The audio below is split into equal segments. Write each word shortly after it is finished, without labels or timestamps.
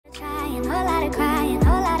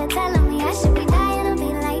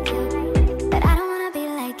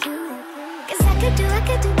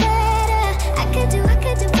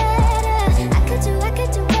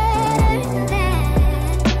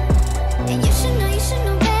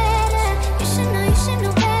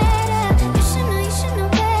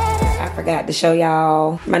forgot to show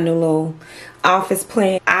y'all my new little office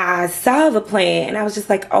plant. I saw the plant and I was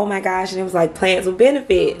just like, oh my gosh, and it was like plants with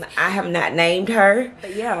benefits. I have not named her,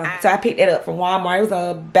 but yeah, so I picked it up from Walmart. It was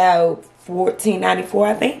about $14.94,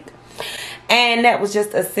 I think, and that was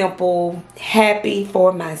just a simple happy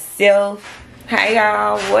for myself. Hey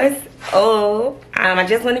y'all, what's up? I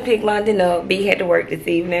just went to pick London up. B had to work this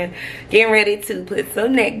evening, getting ready to put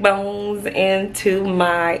some neck bones into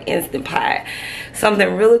my Instant Pot.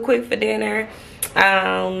 Something really quick for dinner.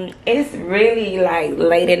 It's really like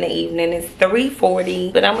late in the evening. It's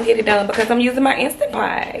 3:40, but I'm gonna get it done because I'm using my Instant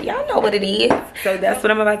Pot. Y'all know what it is. So that's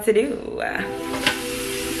what I'm about to do.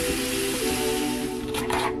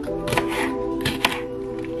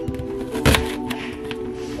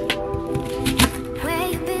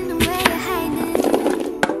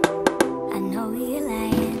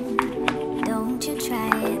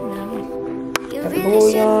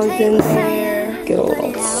 Bouillons in there, get a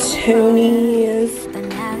little tunies. But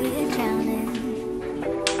now you're drowning.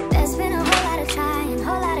 There's been a whole lot of trying,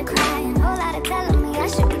 whole lot of crying, whole lot of telling me I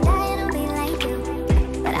should be dying to be like you,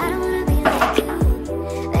 but I don't wanna be like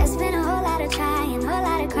you. There's been a whole lot of trying, whole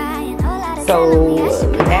lot of crying, whole lot of telling me I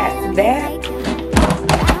should be dying to be like you,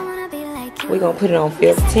 but I don't wanna be like you. We're gonna put it on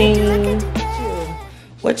 15.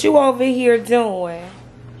 What you over here doing?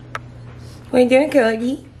 We doing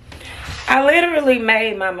cookie? I literally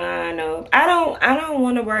made my mind up. I don't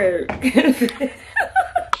want to work.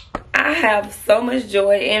 I have so much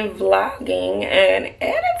joy in vlogging and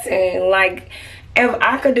editing. Like, if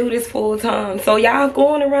I could do this full time. So y'all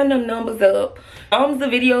going to run them numbers up, thumbs the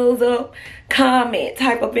videos up, comment,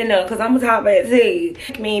 type up in there, because I'm gonna talk about tea.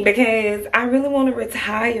 Because I really want to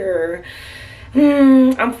retire.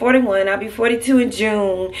 I'm 41. I'll be 42 in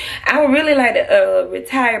June. I would really like to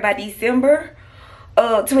retire by December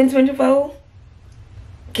 2024.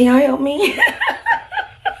 Can y'all help me?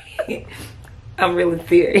 I'm really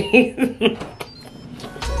serious.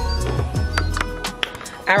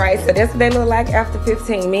 Alright, so that's what they look like after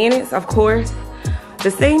 15 minutes. Of course, the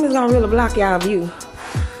steam is gonna really block y'all view.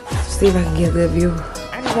 Let's see if I can get a good view.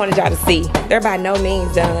 I just wanted y'all to see. They're by no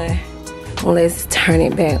means done. Let's turn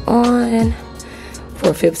it back on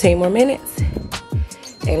for 15 more minutes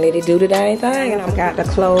and let it do the dang thing. And I forgot to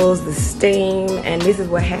close the steam, and this is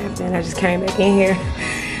what happened. I just came back in here.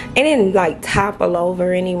 It didn't like topple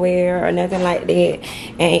over anywhere or nothing like that,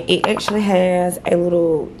 and it actually has a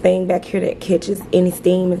little thing back here that catches any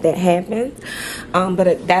steam if that happens.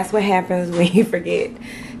 But that's what happens when you forget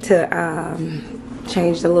to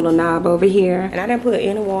change the little knob over here. And I didn't put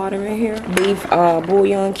any water in here. Beef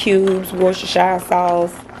bouillon cubes, Worcestershire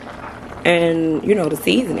sauce, and you know, the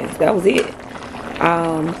seasonings. That was it.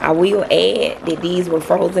 I will add that these were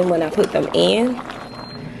frozen when I put them in,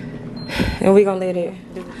 and we're gonna let it.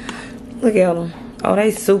 Look at them. Oh,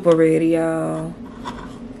 they super ready, y'all.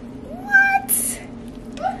 What?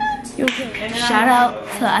 Shout out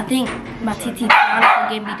to, I think my TT Prom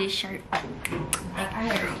gave me this shirt.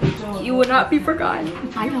 You will not be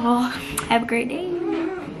forgotten. Bye y'all. Have a great day.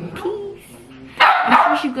 Peace. I'm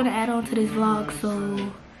sure she's gonna add on to this vlog, so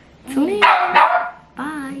tune in.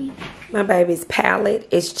 Bye. My baby's palate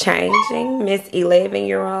is changing. Miss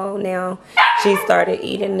 11-year-old now. She started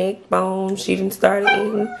eating neck bones. She done started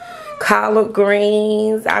eating collard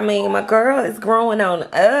greens. I mean, my girl is growing on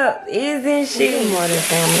up, isn't she? Good morning,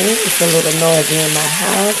 family. It's a little noisy in my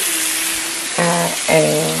house. I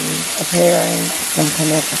am preparing some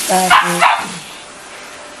connected sausage,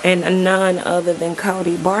 and none other than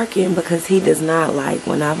Cody barking because he does not like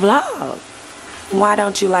when I vlog. Why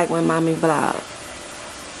don't you like when mommy vlogs?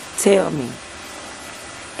 Tell me.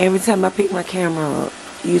 Every time I pick my camera up,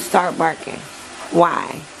 you start barking.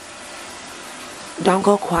 Why? Don't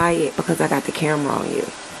go quiet because I got the camera on you.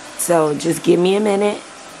 So just give me a minute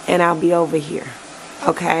and I'll be over here.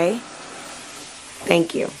 Okay?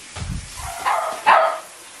 Thank you.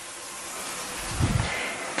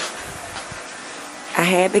 I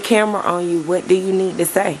had the camera on you. What do you need to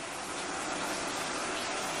say?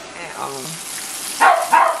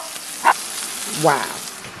 Wow.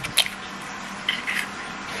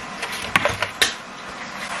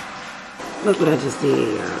 Look what I just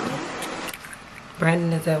did, y'all.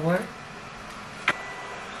 Branden is at work.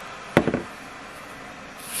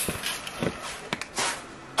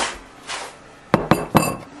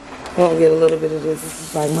 I'm gonna get a little bit of this. This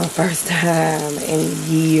is like my first time in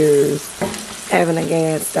years having a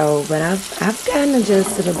gas stove, but I've gotten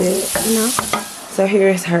adjusted a bit, you know. So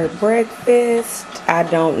here's her breakfast. I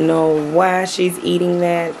don't know why she's eating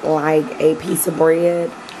that like a piece of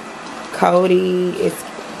bread. Cody is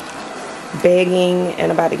begging and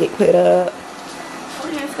about to get put up. Oh,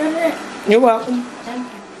 yes, go ahead. You're welcome. Thank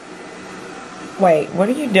Wait, what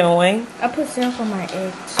are you doing? I put syrup on my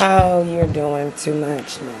eggs. Oh, you're doing too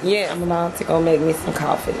much now. Yeah, I'm about to go make me some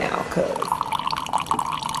coffee now, cuz.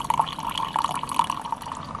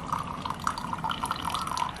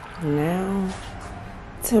 Now,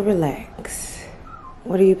 to relax.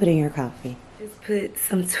 What do you put in your coffee? Just put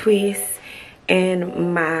some twists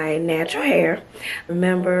in my natural hair.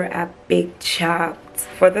 Remember, I big chopped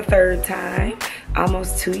for the 3rd time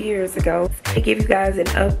almost 2 years ago. I give you guys an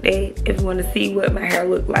update if you want to see what my hair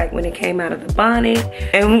looked like when it came out of the bonnet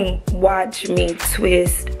and watch me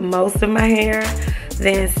twist most of my hair.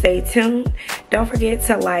 Then stay tuned. Don't forget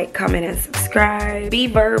to like, comment, and subscribe. Be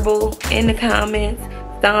verbal in the comments.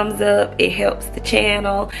 Thumbs up, it helps the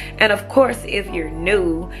channel. And of course, if you're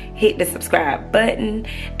new, hit the subscribe button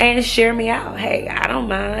and share me out. Hey, I don't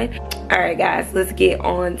mind. All right, guys, let's get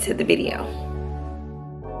on to the video.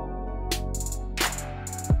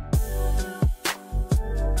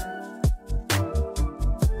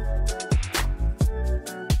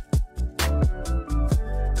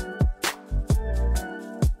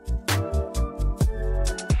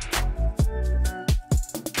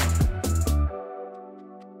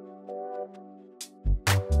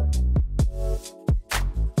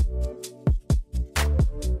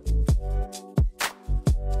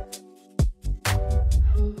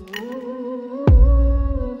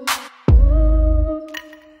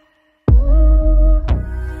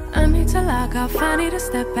 I need to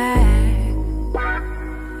step back.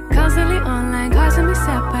 Constantly online, causing me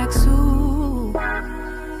setbacks too.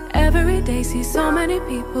 Every day see so many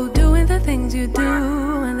people doing the things you do,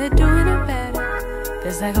 and they're doing it better.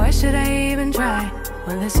 It's like, why should I even try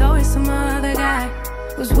when there's always some other guy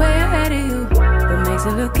who's way ahead of you, but makes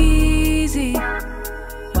it look easy?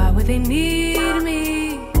 Why would they need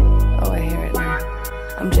me? Oh, I hear it now.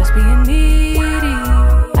 I'm just being needy.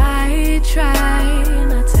 I try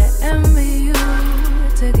not to envy you,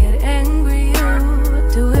 to get angry, you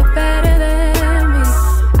do it better than me.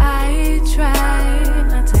 I try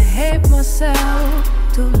not to hate myself,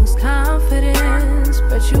 to lose confidence,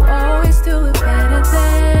 but you always do it better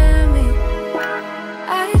than me.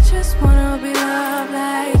 I just wanna be loved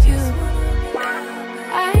like you.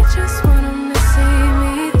 I just want them to see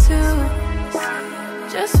me too.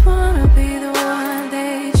 Just wanna be the one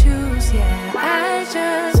they choose. Yeah, I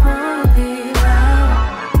just wanna be loved.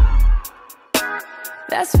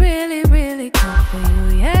 That's really, really cool for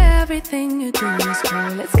you. Yeah, everything you do is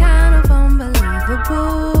cool. It's kind of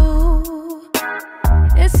unbelievable.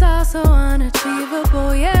 It's also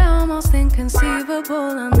unachievable. Yeah, almost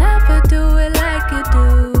inconceivable. I'll never do it like you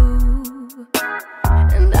do.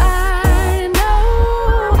 And I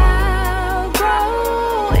know I'll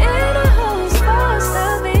grow in a whole force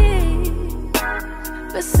of me.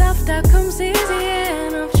 But self-doubt comes easy,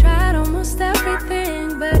 and I've tried almost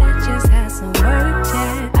everything, but it just hasn't worked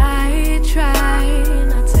yet. I try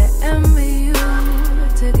not to envy you,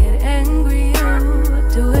 to get angry, you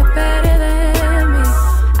do it better than me.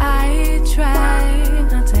 I try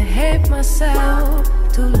not to hate myself,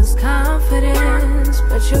 to lose confidence,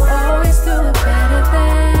 but you always do it better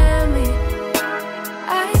than me.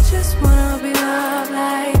 I just wanna be loved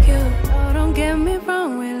like you. Oh, don't get me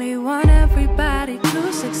wrong, really want everybody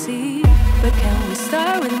to succeed, but can we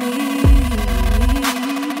start with me?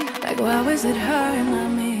 Like, why was it her and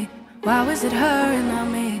not me? Why was it her and not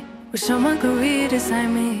me? Wish someone could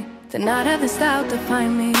redesign me, to not have the style to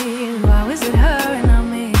find me. Why was it her and not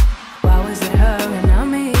me? Why was it her and not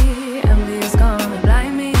me? Envy is gonna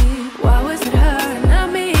blind me. Why was it her and not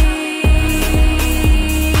me?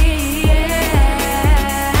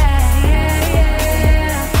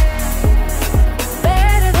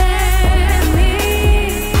 Better than me.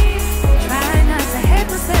 Try not to hate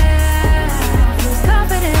myself, lose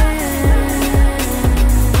confidence.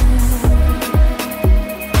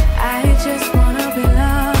 I just wanna be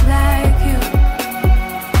loved like you.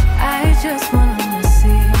 I just want them to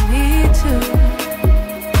see me too.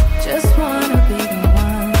 Just wanna be the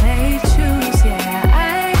one they choose. Yeah,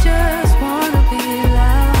 I just wanna be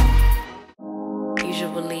loved.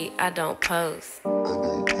 Usually I don't post.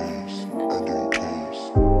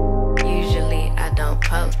 Usually I don't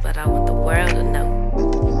post, but I want the world to know.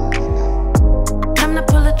 Time to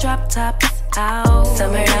pull the drop tops out.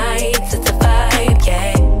 Summer nights, it's a vibe,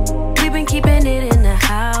 yeah. We've been keeping it in the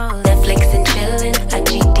house, Netflix and chillin', like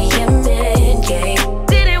GDMN, yeah.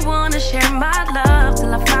 Didn't wanna share my love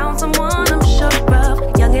till I found someone I'm sure of,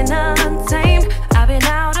 young and untamed. I've been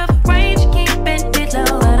out of range, keeping it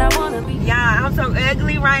low, but I wanna be. Y'all, I'm so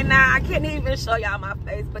ugly right now. I can't even show y'all my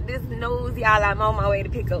face, but this news, y'all, I'm on my way to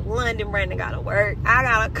pick up London. Branden gotta work. I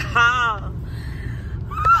gotta call.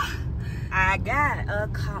 I got a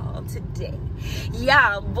call today.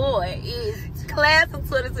 Y'all boy is class of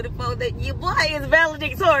 2024. That your boy is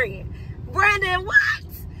valedictorian. Branden, what?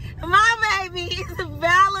 My baby is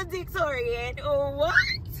valedictorian. What?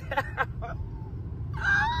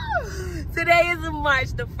 Today is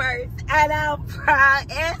March the 1st, and I'm proud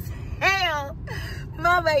as hell.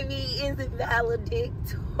 My baby is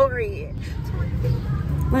valedictorian.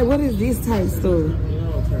 Like, what is this type store?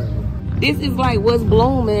 This is like what's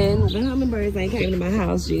blooming. The hummingbirds ain't came to my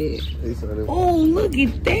house yet. Oh, look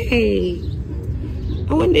at that.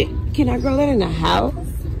 I wonder, can I grow that in the house?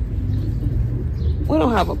 We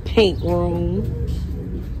don't have a pink room.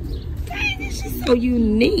 Dang, this is so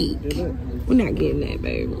unique. We're not getting that,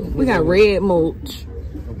 baby. We got red mulch.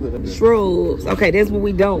 Shrubs. Okay, that's what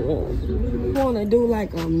we don't want. We want to do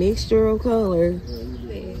like a mixture of colors.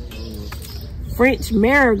 French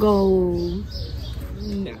marigold.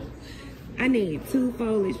 No. I need 2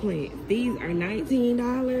 foliage plants. These are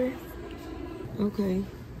 $19. Okay.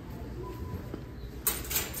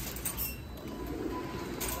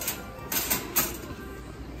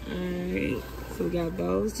 Alright. So we got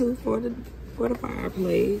those 2 for the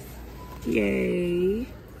fireplace. Yay.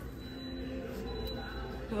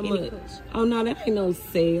 How much? Oh no, that ain't no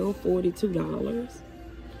sale. $42.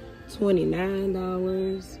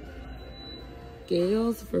 $29.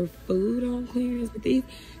 Gales for food on clearance, but these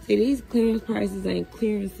clearance prices ain't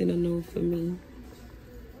clearancing enough for me.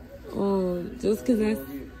 Just because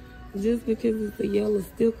it's a yellow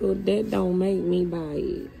sticker, that don't make me buy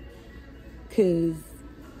it. Cause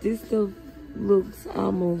this stuff looks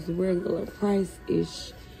almost regular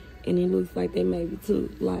price-ish, and it looks like they maybe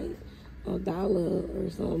took like $1 or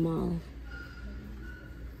something off.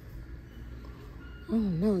 I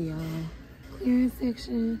don't know, y'all. Clearance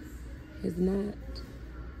section is not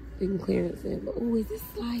been clearance in, but oh, is this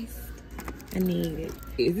sliced? I need it.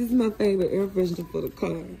 This is my favorite air freshener for the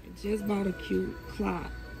car. Just bought a cute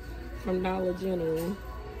clock from Dollar General,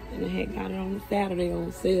 and I had got it on a Saturday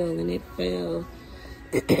on sale, and it fell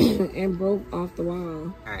and broke off the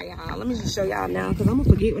wall. All right, y'all, let me just show y'all now, because I'm gonna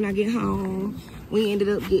forget when I get home. We ended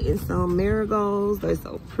up getting some marigolds. They're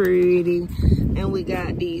so pretty. And we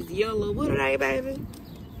got these yellow, what are they, baby?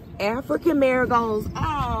 African marigolds.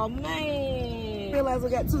 Oh man, I realized we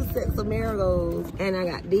got 2 sets of marigolds, and I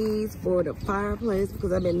got these for the fireplace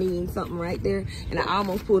because I've been needing something right there, and I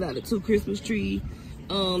almost pulled out the 2 Christmas tree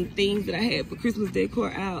things that I had for Christmas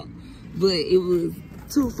decor out, but it was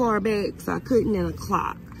too far back, so I couldn't, and a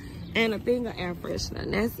clock and a thing of air freshener,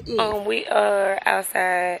 and that's it. We are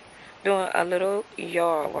outside doing a little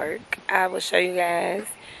yard work. I will show you guys.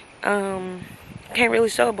 Can't really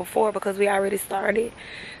show it before because we already started.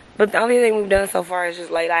 But the only thing we've done so far is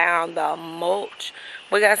just lay down the mulch.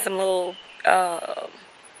 We got some little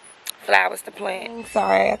flowers to plant.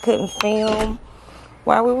 Sorry I couldn't film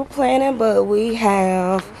while we were planting, but we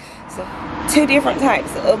have 2 different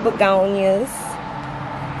types of begonias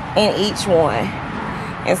in each one.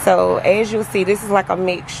 And so as you'll see, this is like a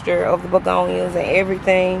mixture of the begonias and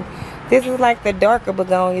everything. This is like the darker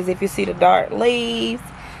begonias, if you see the dark leaves.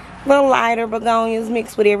 The lighter begonias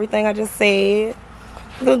mixed with everything I just said.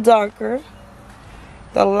 The darker,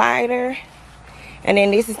 the lighter, and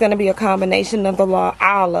then this is going to be a combination of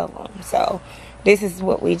all of them. So this is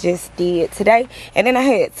what we just did today. And then I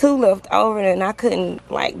had 2 left over, and I couldn't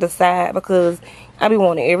like decide because I be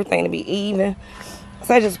wanting everything to be even.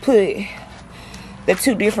 So I just put the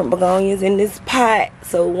 2 different begonias in this pot.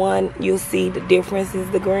 So one, you'll see the difference is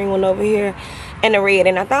the green one over here and the red.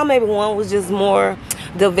 And I thought maybe one was just more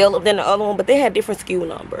developed than the other one, but they had different SKU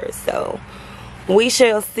numbers. So we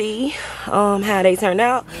shall see how they turn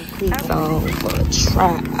out. So for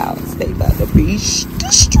tryouts, they about to be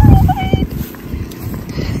destroyed.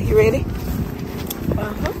 You ready?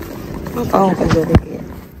 My phone is over here.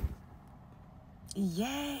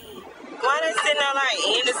 Yay! Why they sitting there like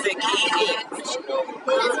innocent kids?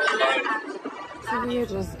 So we are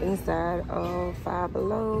just inside of Five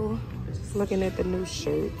Below, just looking at the new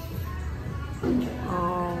shirt.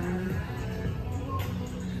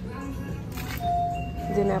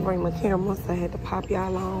 Didn't I bring my camera, so I had to pop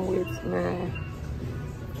y'all on with my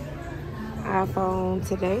iPhone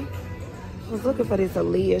today. I was looking for this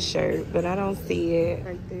Aaliyah shirt, but I don't see it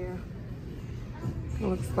right there.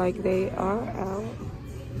 Looks like they are out.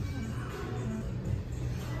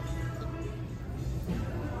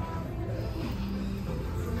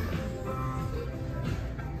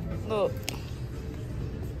 Look.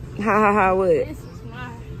 What? This is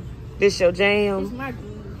my. This your jam? This my.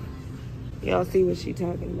 Y'all see what she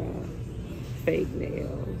talking about? Fake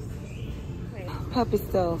nails. Puppy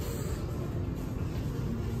stuff.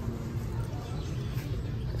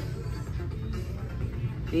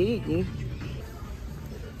 biggie.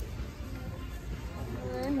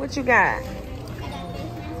 What you got?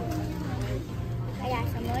 I got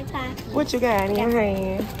some more chocolate. What you got in your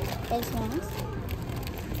hand? This one's.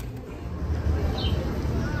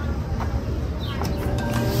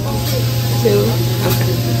 Two.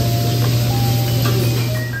 Okay.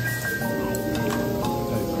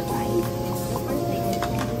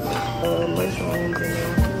 Mushrooms in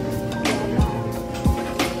there.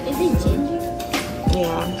 Is it ginger?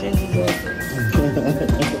 Yeah, ginger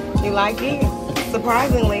good. You like it?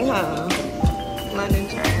 Surprisingly, huh? London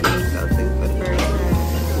tried these so too for the first time.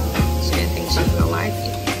 She didn't think she was gonna like it.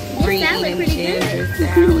 This salad pretty Ginger good.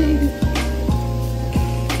 salad.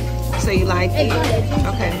 So you like it?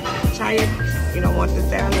 Okay, try it. You don't want the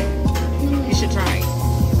salad? You should try it.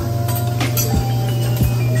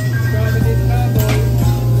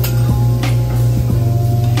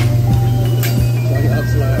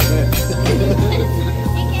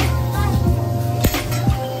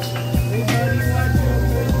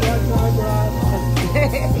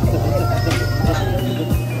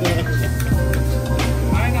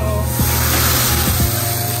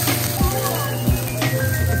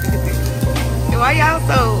 Why y'all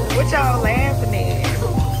so, what y'all laughing at?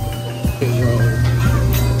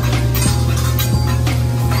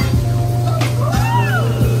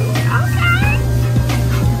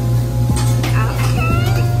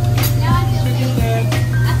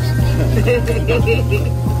 Okay.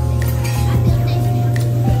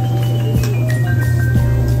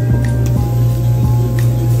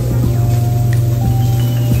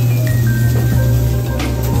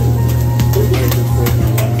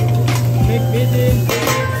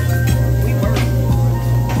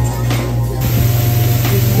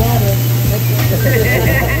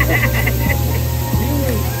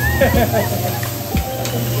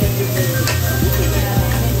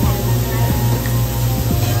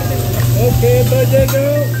 Okay, birthday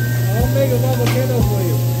girl, I'll make a volcano for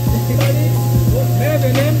you. Everybody,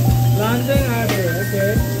 Megan and London Aubrey,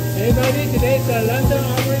 okay? Everybody, today's the London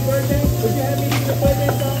Aubrey birthday. Would you have me sing the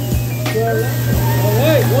birthday song?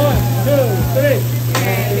 Alright, 1, 2, 3.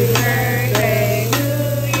 Happy birthday to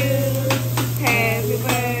you. Happy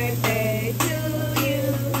birthday to you.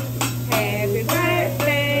 Happy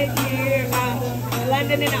birthday, dear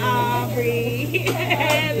London and Aubrey.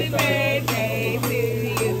 Happy birthday to you.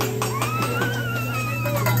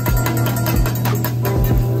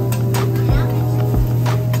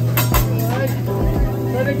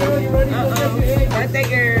 Birthday girl, you ready to get your egg? Birthday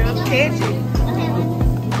girl, catch it.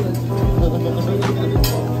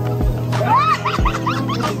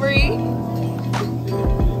 Free.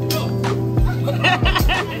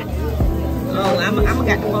 Oh, I'm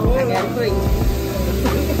got the phone. I got it for you.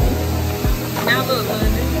 Now look,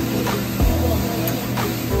 London.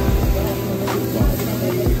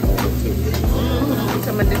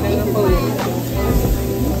 Some of this ain't for you.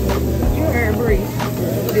 You heard Bree.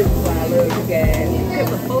 This is why I love you guys. Get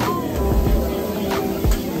the food.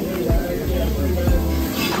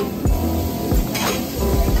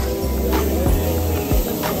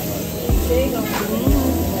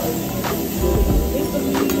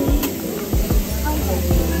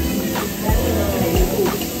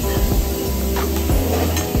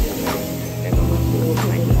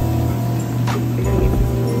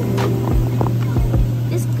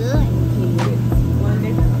 It's good.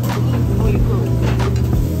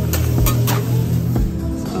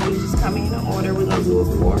 So we just come in and order. We're gonna do a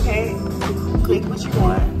 4-pack. Click what you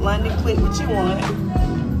want. London, click what you want.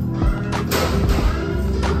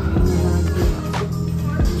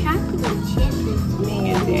 Chocolate chip. Me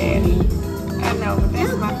and Daddy. I know, but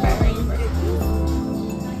that's my favorite.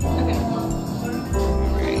 Okay.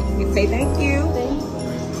 Alright. We say thank you.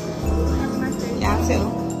 Y'all too.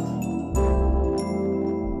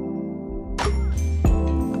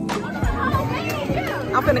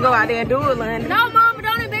 I'm finna go out there and do it, London. No, Mama,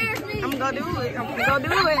 don't embarrass me. I'm gonna do it. I'm finna go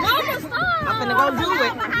do it. Mama, stop. I'm finna go do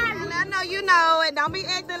it. I know you know it. Don't be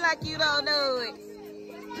acting like you don't do it.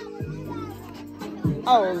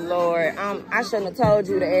 Oh Lord, I shouldn't have told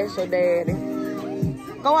you to ask your daddy.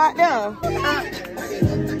 Go out there.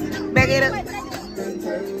 Back it up.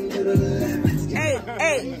 Hey,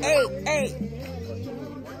 hey, hey, hey.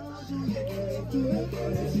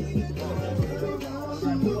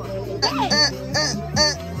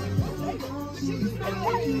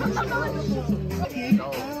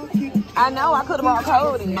 I know, I could have bought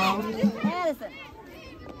Cody. Madison.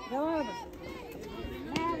 One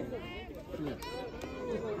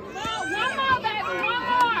more, baby. One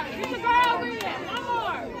more. Get the girl in. One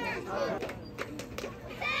more.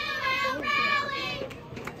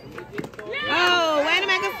 Oh, way to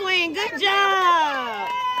make a swing. Good job.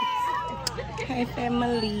 Hey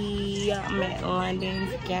family, I'm at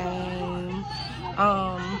London's game.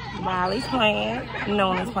 Riley's playing,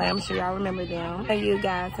 Nolan's playing. I'm sure y'all remember them. You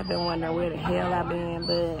guys have been wondering where the hell I've been,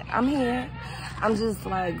 but I'm here. I'm just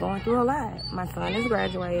like going through a lot. My son is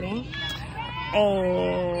graduating,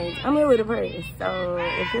 and I'm really depressed. So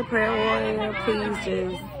if you're a prayer warrior, please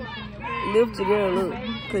just lift your girl up,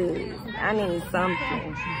 cause I need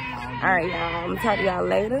something. All right, y'all. I'm gonna talk to y'all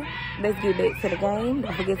later. Let's get back to the game.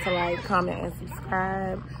 Don't forget to like, comment, and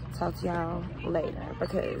subscribe. Talk to y'all later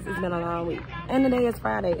because it's been a long week. And today is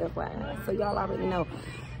Friday, FYI. So y'all already know.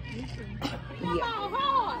 Yeah.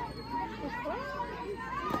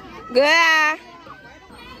 Good eye.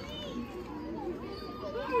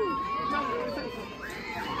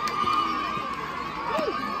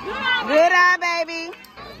 Good eye, baby.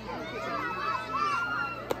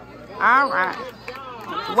 All right.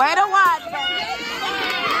 Way to watch, baby.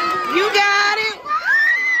 You got it.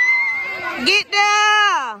 Get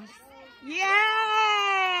down. Yay.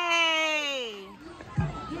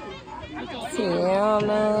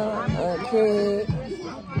 Tiana, okay.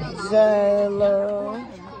 J-Lo.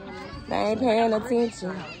 They ain't paying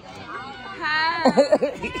attention. Hi.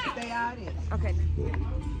 Okay.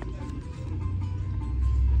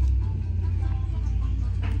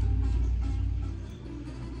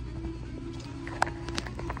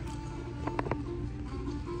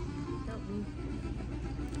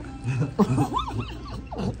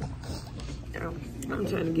 I'm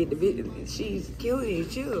trying to get the video. She's killing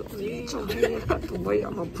these chips. You ain't gonna get it out the way.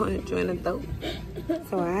 I'm gonna punch you in the throat.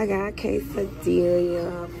 So I got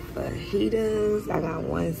quesadilla, fajitas. I got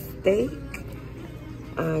one steak.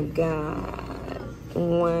 I got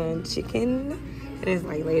one chicken. And it's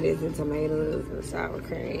like lettuce and tomatoes and sour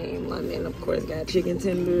cream. London, of course, got chicken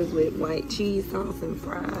tenders with white cheese sauce and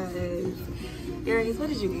fries. Aries, what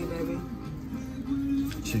did you get, baby?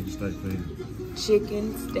 Chicken steak fajita.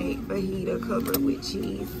 Chicken steak fajita covered with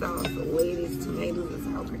cheese sauce, lettuce, tomatoes, and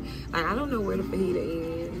sour cream. Like, I don't know where the fajita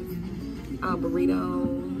is.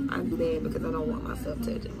 Burrito, I do that because I don't want myself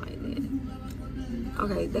touching like that.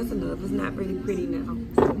 Okay, that's enough. It's not pretty now.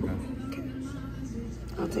 Okay.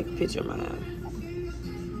 I'll take a picture of mine.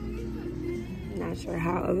 Not sure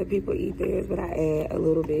how other people eat theirs, but I add a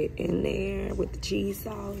little bit in there with the cheese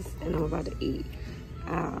sauce, and I'm about to eat.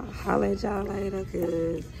 I'll holler at y'all later,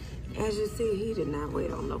 because as you see, he did not wait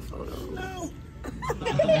on no photos. No.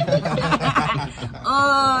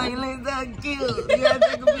 Oh, you look so cute. You gotta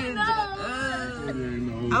take a picture. No.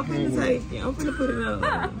 I'm finna take it. I'm finna put it on.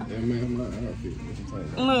 That man, my outfit.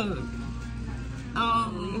 Look.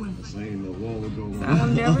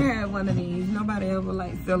 I've never had one of these. Nobody ever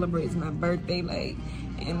like celebrates my birthday, like,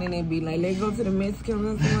 and then they be like, let's go to the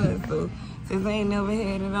Mexican restaurant. So since I ain't never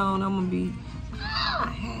had it on, I'm gonna be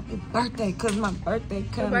happy birthday, cause my birthday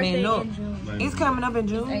coming up. It's coming up in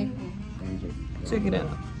June. April. Check it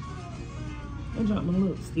out. I dropped my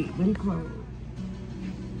lipstick, but it's closed.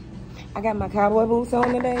 I got my cowboy boots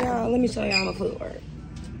on today, y'all. Let me show y'all my footwork.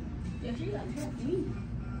 Yeah, she got to me.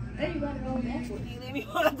 Then you got to go backwards. Let me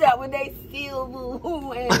put that with they silver.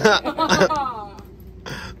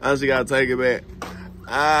 Now she gotta take it back.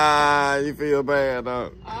 Ah, you feel bad,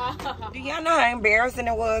 dog. Do y'all know how embarrassing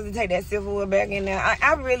it was to take that silverware back in there?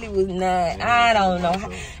 I really was not. I don't know.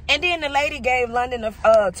 And then the lady gave London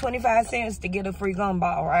 25 cents to get a free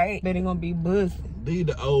gumball, right? But they gonna be busting. These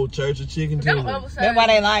the old church of chicken tenders. That's why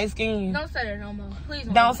they light skin. Don't say that no more. Please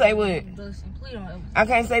don't say what? Bussin'. Please don't ever say I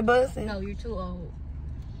can't say busting? No, you're too old.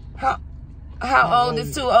 How old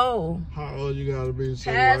is too old? How old you gotta be to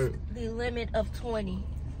say Past word? the limit of 20.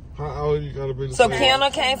 How old you gotta be to So say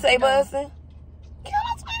Kenna can't say busting?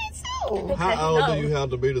 Kenna's 22. How old do you have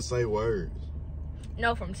to be to say words?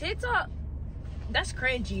 No, from TikTok? That's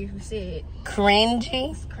cringy if you said.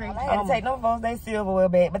 Cringy? It's cringy. I had to take no folks they silverware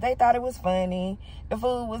back, but they thought it was funny. The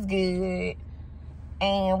food was good.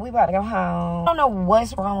 And we about to go home. I don't know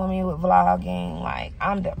what's wrong with me with vlogging. Like,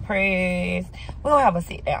 I'm depressed. We're gonna have a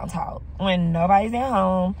sit down talk. When nobody's at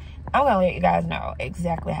home, I'm gonna let you guys know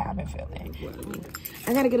exactly how I've been feeling.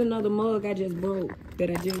 I gotta get another mug I just broke that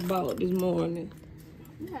I just bought this morning.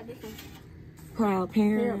 Proud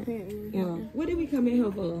parent. Yeah. What did we come in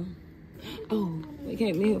here for? Oh, we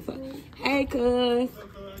came in here for. Hey, cuz.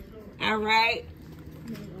 All right.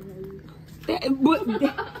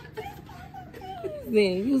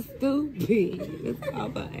 Then you stupid. That's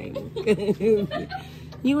all I ain't.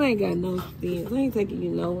 You ain't got no sense. I ain't taking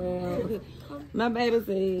you nowhere else. My baby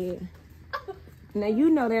said, now you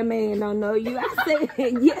know that man don't know you. I said,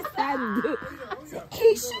 yes I do.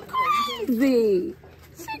 She crazy.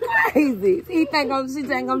 She crazy. She think I'm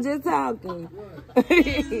just talking.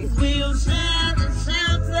 We'll share the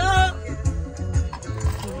shelter.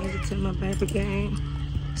 to my paper game.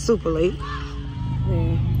 Super late.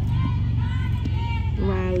 Yeah.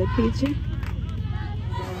 Riley picture.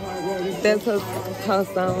 That's her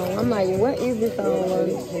song. I'm like, what is this song?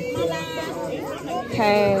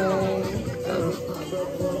 Hey.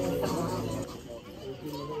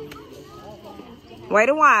 Way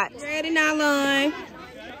to watch. Ready now, Lon.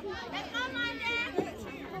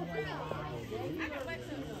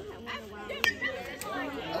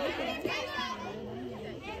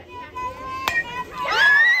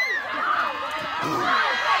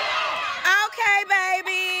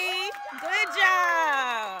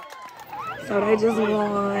 So they just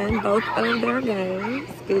won both of their games.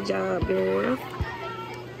 Good job, girls. We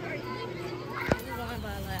won by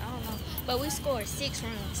like, I don't know. But we scored 6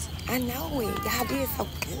 runs. I know it. Y'all did so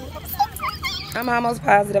good. I'm almost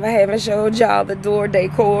positive I haven't showed y'all the door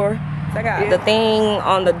decor. So I got the thing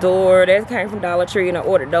on the door. That came from Dollar Tree and I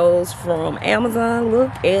ordered those from Amazon. Look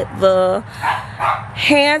at the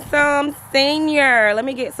handsome senior. Let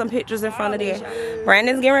me get some pictures in front of this.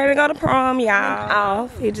 Brandon's getting ready to go to prom, y'all.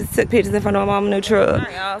 Off. He just took pictures in front of my mom's new truck. All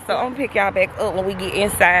right, y'all. So I'm gonna pick y'all back up when we get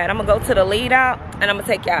inside. I'm gonna go to the lead out and I'm gonna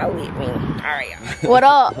take y'all with me. All right, y'all. What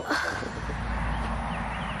up?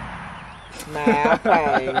 Nah,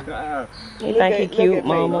 okay. You think he cute,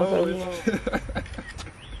 mama?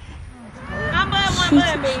 She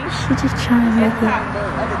just trying to make it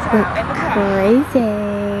look crazy.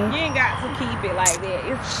 You ain't got to keep it like that.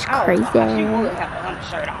 It's crazy. She would have a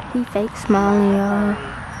shirt on. He fake smiling, y'all.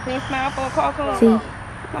 Can you smile for a cartoon? See?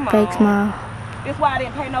 Come on. Fake smile. That's why I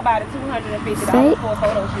didn't pay nobody $250 Fake for a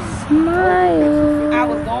photo shoot. smile. I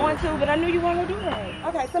was going to, but I knew you weren't going to do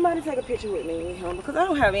that. Okay, somebody take a picture with me, because I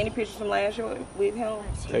don't have any pictures from last year with him.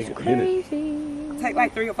 Take it. Crazy. Take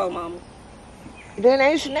like 3 or 4, mama. Then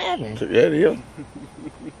ain't snapping. Yeah, it is.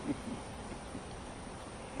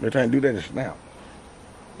 They're trying to do that to snap.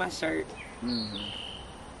 My shirt.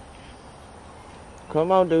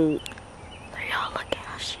 Come on, dude. Y'all look at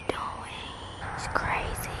how she doing. It's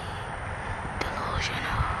crazy.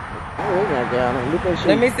 Delusional. Oh, got down. Look at she.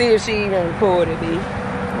 Let me see if she even recorded it.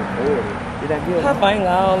 Did I get Her finger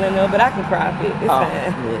all in there, but I can crop it. It's fine.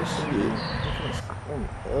 Yes,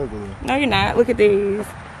 ugly. No, you're not. Look at these.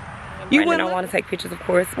 You wouldn't want to take pictures, of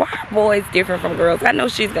course. Why are boys different from girls? I know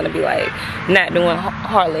she's going to be like not doing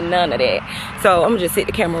hardly none of that. So I'm going to just sit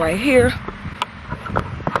the camera right here.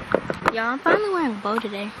 Y'all, I'm finally wearing a bow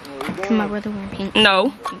today. My brother wearing pink.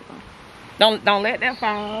 No. Don't let that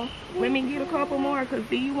fall. Let me get a couple more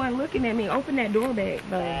because you weren't looking at me. Open that door back,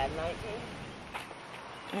 bud.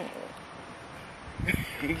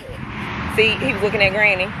 See, he was looking at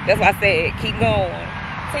Granny. That's why I said keep going.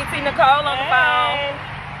 See Nicole on the phone.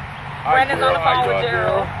 Brandon's on the phone with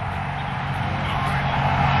Gerald.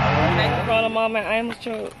 Thanks for calling Mama and Amos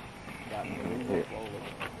truck.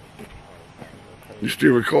 You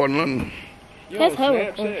still recording, London? That's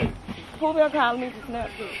her. Who been calling me for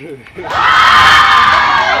Snapchat?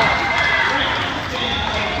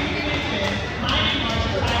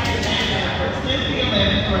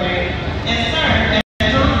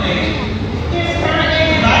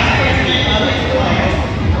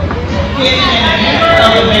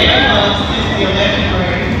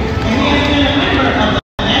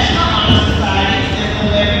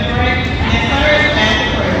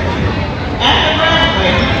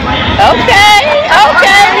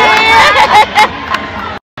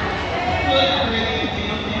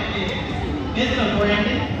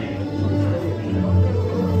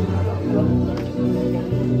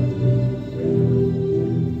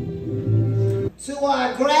 To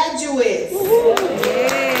our graduates.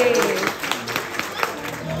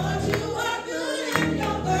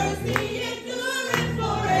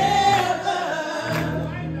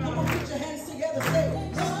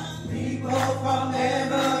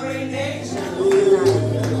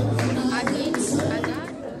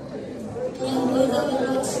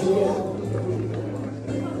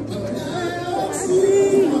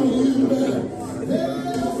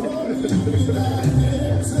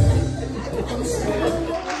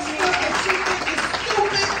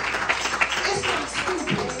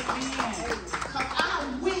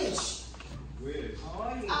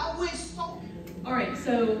 All right,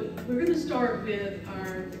 so we're going to start with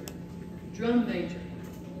our drum major,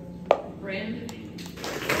 Branden.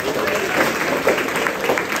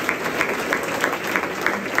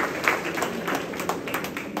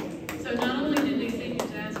 So not only did these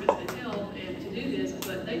seniors ask us to help and to do this,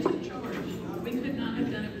 but they took charge. We could not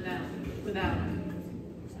have done it without them.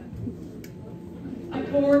 A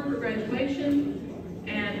cord for graduation,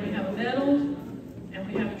 and we have a medal, and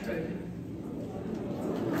we have a trophy.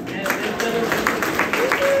 And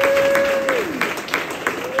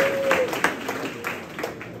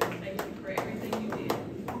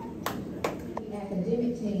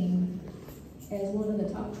in the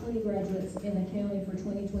top 20 graduates in the county for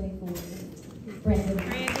 2024. Branden.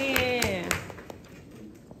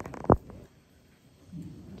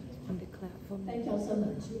 Thank y'all so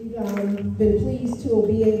much. We've been pleased to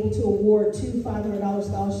be able to award 2 $500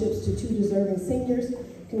 scholarships to 2 deserving seniors.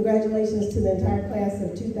 Congratulations to the entire class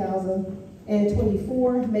of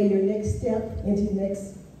 2024. May your next step into the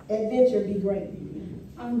next adventure be great.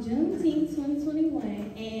 On Juneteenth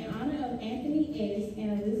 2021, in honor of Anthony S.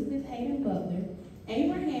 and Elizabeth Hayden Butler,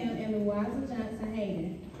 Abraham and Louisa Johnson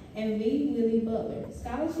Hayden, and Lee Willie Butler,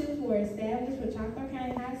 scholarships were established for Choctaw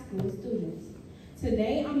County High School students.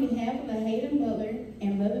 Today, on behalf of the Hayden Butler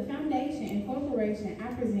and Butler Foundation and Corporation,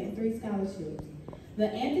 I present 3 scholarships. The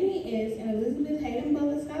Anthony S. and Elizabeth Hayden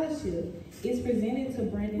Butler Scholarship is presented to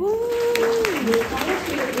Branden. The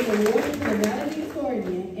scholarship is awarded to the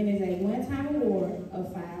valedictorian and is a one-time award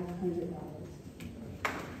of $500.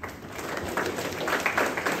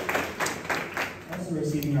 Also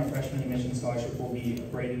receiving our freshman admission scholarship will be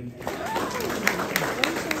Branden.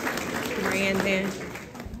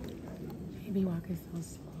 Be walking so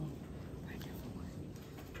slow.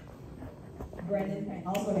 Branden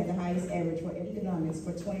also had the highest average for economics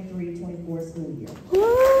for 23-24 school year.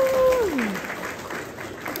 Woo!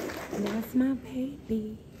 That's my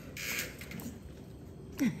baby.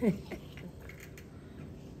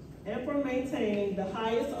 And for maintaining the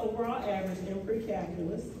highest overall average in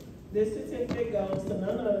pre-calculus, this certificate goes to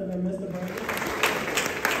none other than Mr. Branden.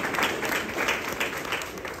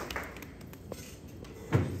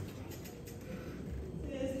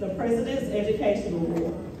 The President's Education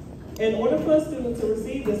Award. In order for a student to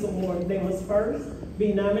receive this award, they must first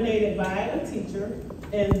be nominated by a teacher,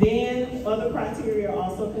 and then other criteria are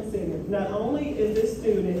also considered. Not only is this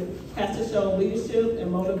student has to show leadership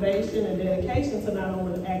and motivation and dedication to not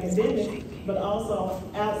only the academic, but also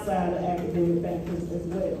outside of academic factors as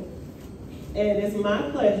well. And it's my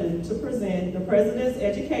pleasure to present the President's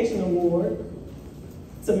Education Award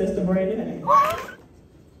to Mr. Branden.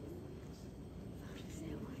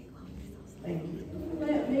 Thank you.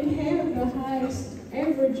 Let me have the highest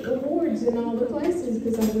average awards in all the classes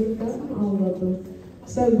because I would have gotten all of them.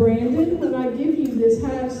 So Branden, when I give you this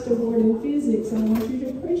highest award in physics, I want you to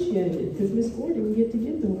appreciate it because Miss Ford didn't get to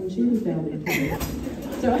get them when she was down there.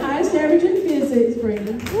 So highest average in physics,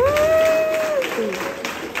 Branden.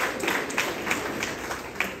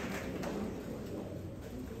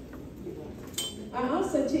 I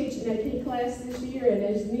also teach an AP class this year, and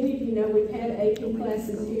as many of you know, we've had AP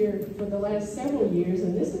classes here for the last several years,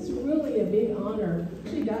 and this is really a big honor.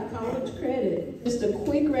 She got college credit. Just a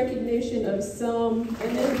quick recognition of some,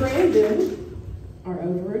 and then Branden, our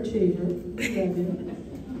overachiever, Branden,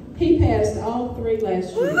 he passed all 3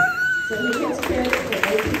 last year. So he gets credit for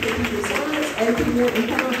AP Computer Science, AP World and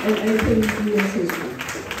Prom, and AP US History.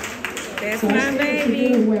 That's so my baby. We're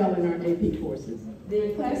doing well in our AP courses.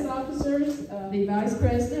 The class officers, the vice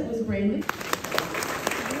president was Branden.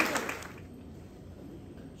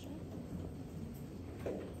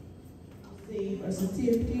 A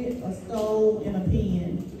certificate, a stove, and a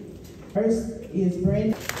pen. First is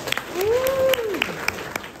Branden.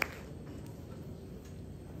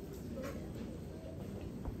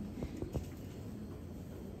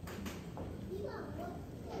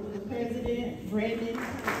 The president, Branden.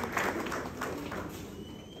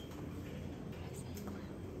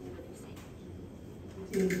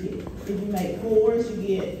 If you make 4s, you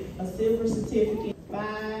get a silver certificate.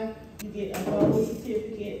 5, you get a gold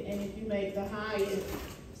certificate, and if you make the highest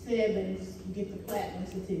 7s, you get the platinum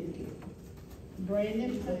certificate.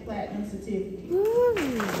 Branden, the platinum certificate.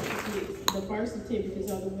 The first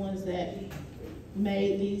certificates are the ones that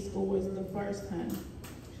made these scores the first time.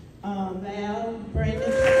 Val,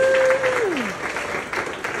 Branden.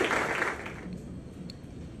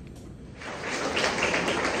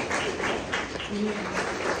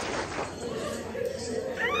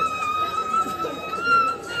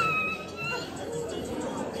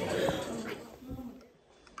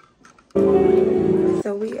 So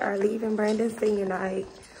we are leaving Branden's senior night.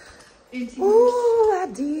 Ooh, I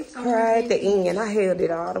did cry at the end. I held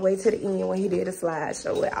it all the way to the end when he did a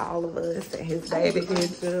slideshow with all of us and his baby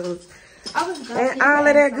pictures and all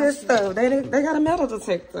of that good stuff. They got a metal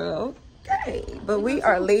detector. Okay, but we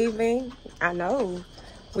are leaving. I know,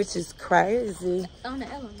 which is crazy. On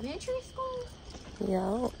the elementary school?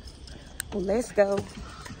 Yo, well, let's go.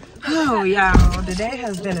 Oh, y'all, today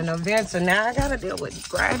has been an adventure. Now I gotta deal with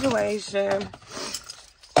graduation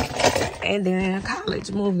and then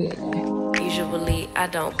college moving. Usually I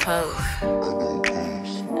don't post.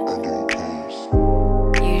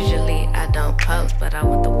 Usually I don't post, but I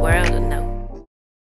want the world to know.